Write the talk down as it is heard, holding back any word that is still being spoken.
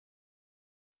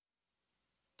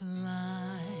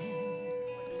blind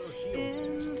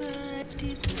in the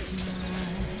deepest night.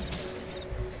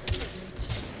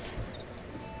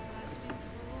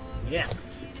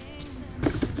 Yes.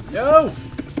 No,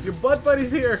 your butt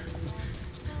buddy's here.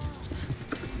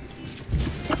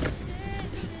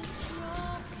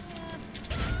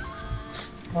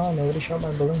 Oh, nobody shot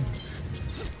my balloon.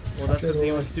 Well, that's because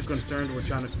he was too concerned with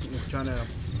trying to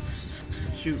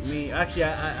shoot me. Actually,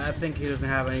 I think he doesn't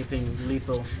have anything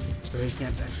lethal, so he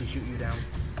can't actually shoot you down.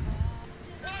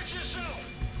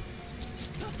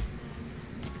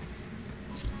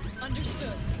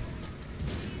 Understood.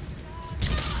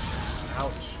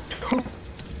 Ouch.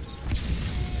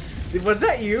 Was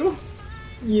that you?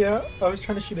 Yeah, I was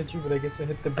trying to shoot at you, but I guess I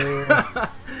hit the barrel.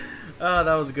 Oh,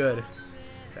 that was good.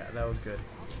 That was good.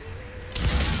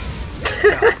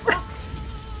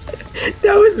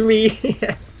 That was me.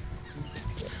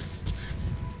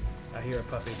 I hear a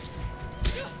puppy.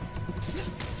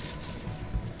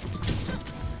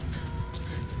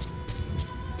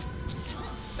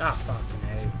 Ah, fucking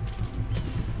A.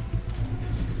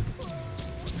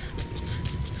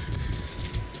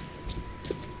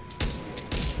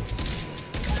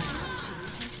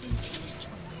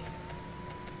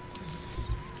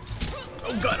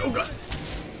 Oh god, oh god!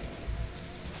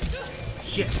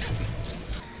 Shit!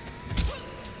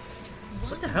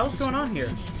 What the hell's going on here?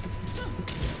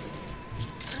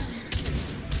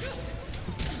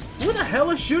 Who the hell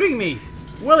is shooting me?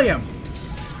 William!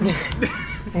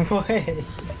 What?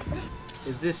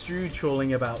 Is this you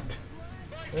trolling about?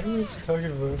 What are you talking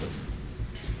about?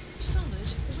 Solid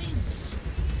wins.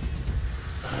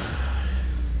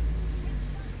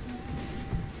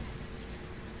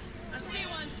 I see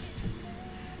one.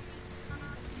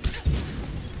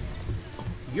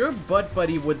 Your butt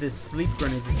buddy with this sleep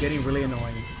grenades is getting really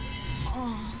annoying.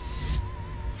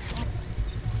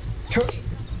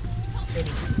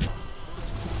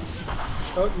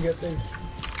 Oh, you got saved.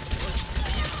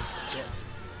 Shit.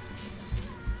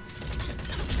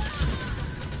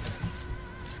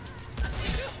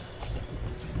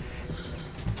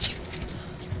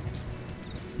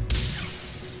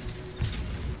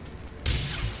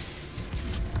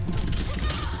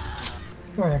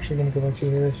 I'm actually gonna go back to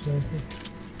the other side.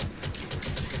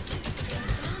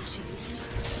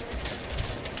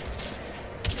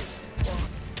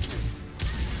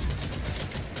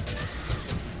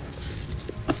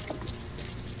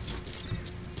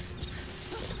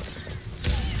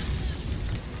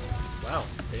 Wow,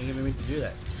 didn't even mean to do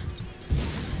that.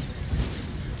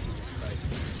 Jesus Christ.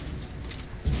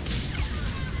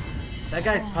 That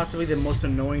guy's possibly the most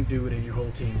annoying dude in your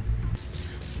whole team.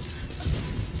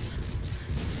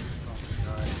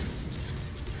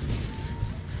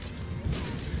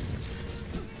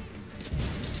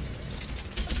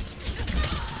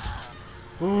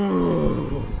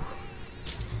 Ooh.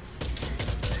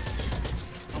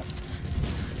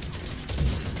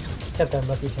 Got that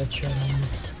lucky headshot on me.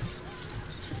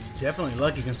 Definitely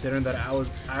lucky considering that I was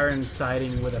iron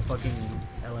sighting with a fucking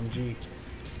LMG.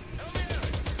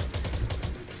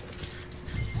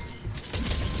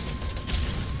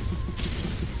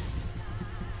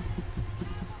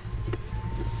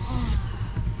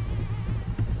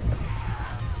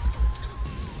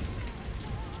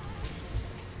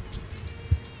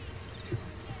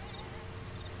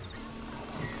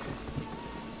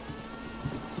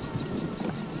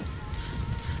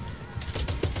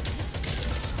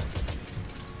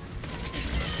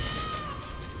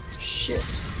 Shit.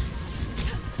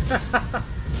 Did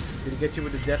he get you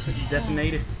with the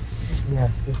detonator?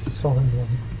 Yes, it's so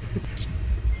annoying.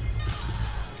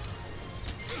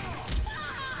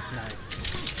 Nice.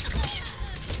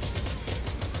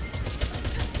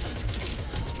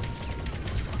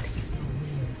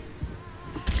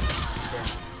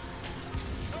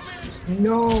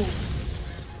 No!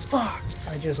 Fuck!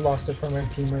 I just lost it from my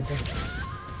team right there.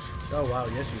 Oh wow,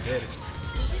 yes you did.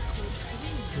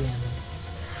 Yeah.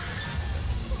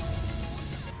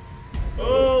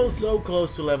 Oh, so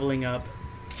close to leveling up.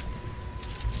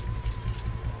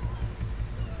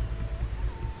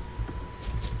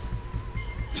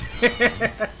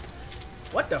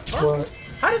 What the fuck? What?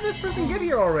 How did this person get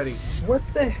here already? What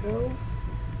the hell?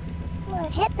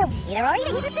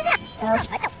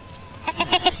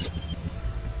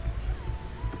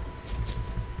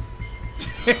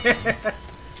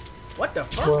 What the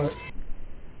fuck? What?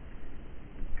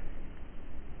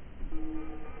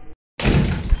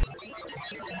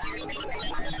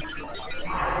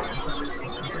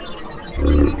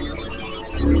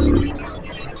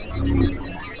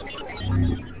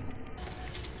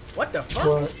 What the fuck?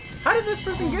 What? How did this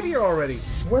person get here already?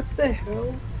 What the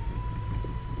hell?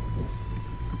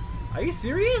 Are you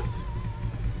serious?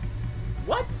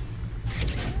 What?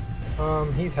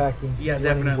 He's hacking. Yeah, He's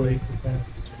running definitely. way too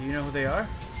fast. Do you know who they are?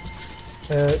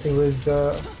 It was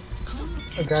a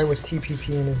guy with TPP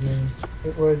in his name.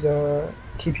 It was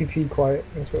TPP Quiet.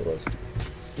 That's what it was.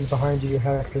 He's behind you.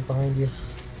 Hacker's behind you.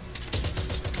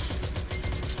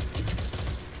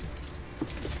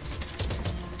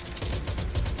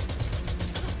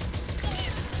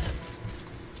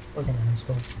 We're gonna have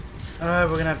fun.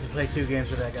 We're gonna have to play 2 games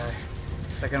with that guy.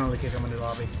 I can only kick him in the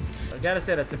lobby. I gotta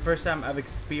say, that's the first time I've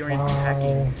experienced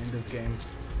hacking in this game.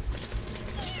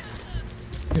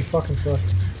 He fucking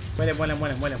sucks. Wait him.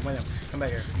 Come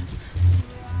back here.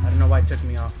 I don't know why it took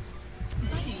me off.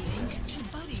 Buddy link to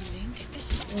buddy link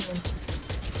established.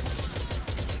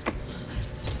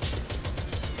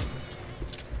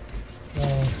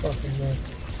 Oh, fucking god.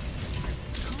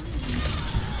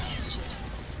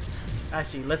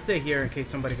 Actually, let's stay here in case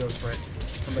somebody goes for it.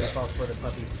 Somebody falls for the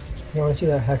puppies. You want to see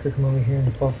that hacker come over here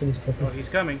and fall for these Oh, puppies? he's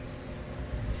coming.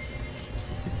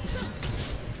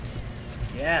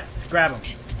 Yes, grab him.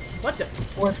 What the?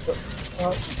 What the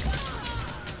fuck?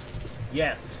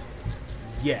 Yes.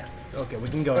 Yes. Okay, we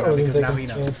can go That now wasn't because now taking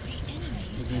he a knows. chance.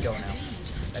 We can go now.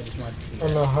 I just wanted to see I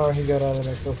don't know how he got out of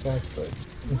that so fast, but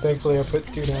thankfully I put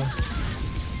 2 down.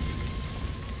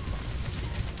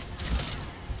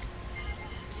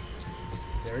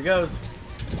 There he goes.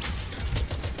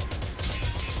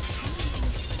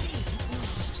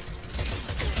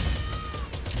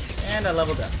 And I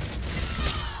leveled up.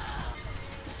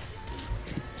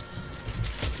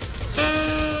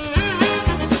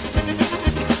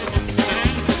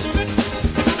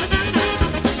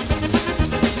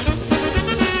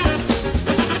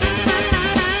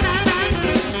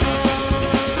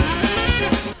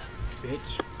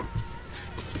 Bitch.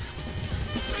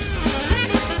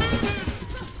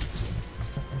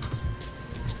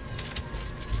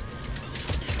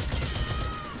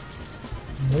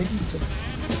 I'm waiting to...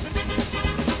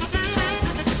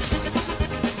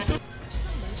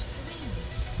 Solid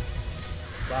wins.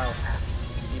 Wow.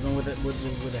 Even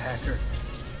with a hacker.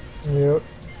 Yep.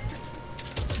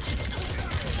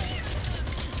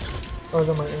 If I was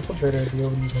on my infiltrator, I'd be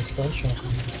able to use my stun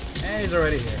shotgun. And he's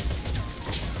already here.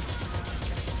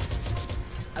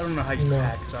 I don't know how you No.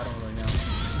 hack, so I don't really know.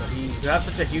 But he has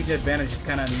such a huge advantage, he's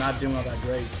kind of not doing all that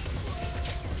great.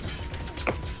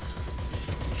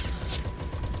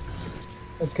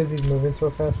 That's because he's moving so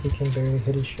fast he can barely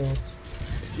hit his shots.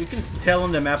 You can tell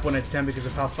on the map when it's him because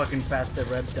of how fucking fast the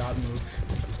red dot moves.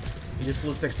 He just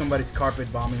looks like somebody's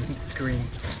carpet bombing the screen.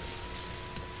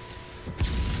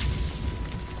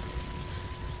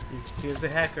 Here's the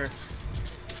hacker.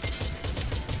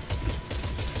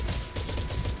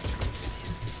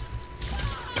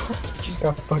 Just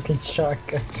got fucking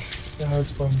shotgun. That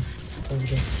was fun. That was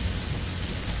good.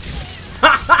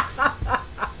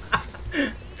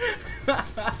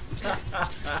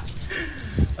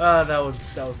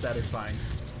 That was satisfying.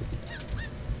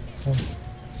 So,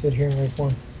 sit here and wait for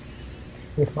him.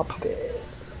 With my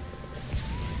puppies.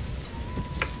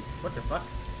 What the fuck?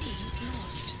 B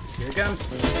lost. Here it comes.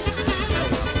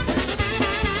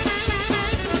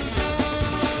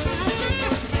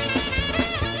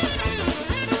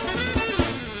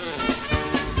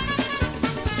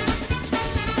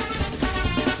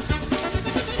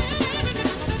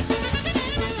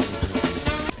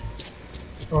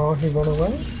 Oh, he run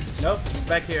away? Nope, he's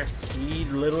back here. He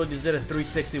literally just did a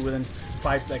 360 within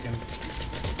 5 seconds.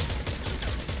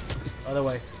 Other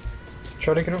way.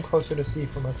 Try to get him closer to C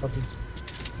for my puppies.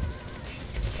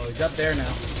 Oh, he's up there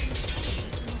now.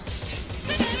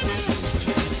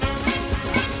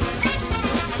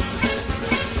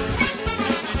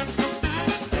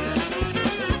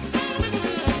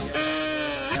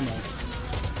 Ammo.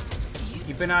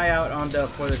 Keep an eye out on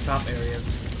for the top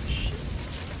areas.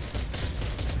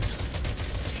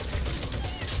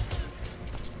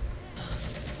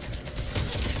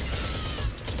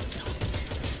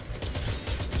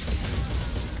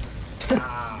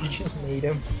 You just made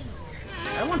him.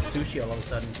 I want sushi all of a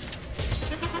sudden.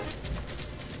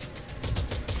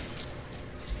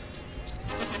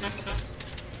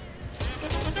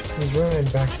 He's running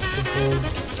back to the board.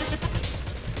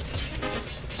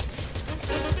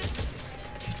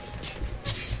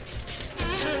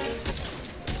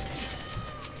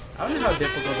 I wonder how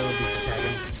difficult it would be to tag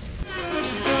him.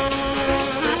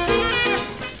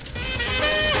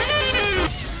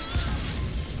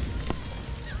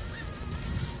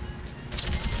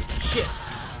 Shit!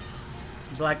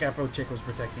 Black Afro chick was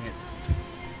protecting it.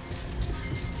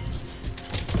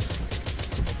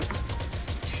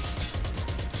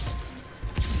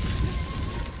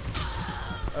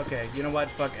 Okay, you know what?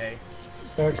 Fuck A.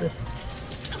 Backer.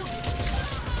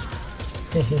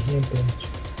 Bitch.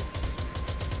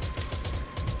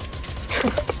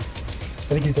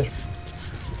 I think he's dead.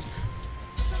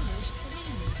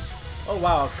 Oh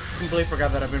wow, completely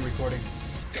forgot that I've been recording.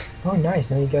 Oh, nice.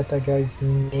 Now you got that guy's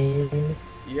name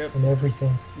Yep, and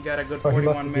everything. you got a good Oh, he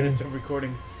left 41 the minutes game. of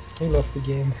recording. He left the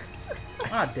game.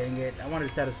 Ah, dang it. I wanted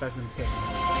satisfaction.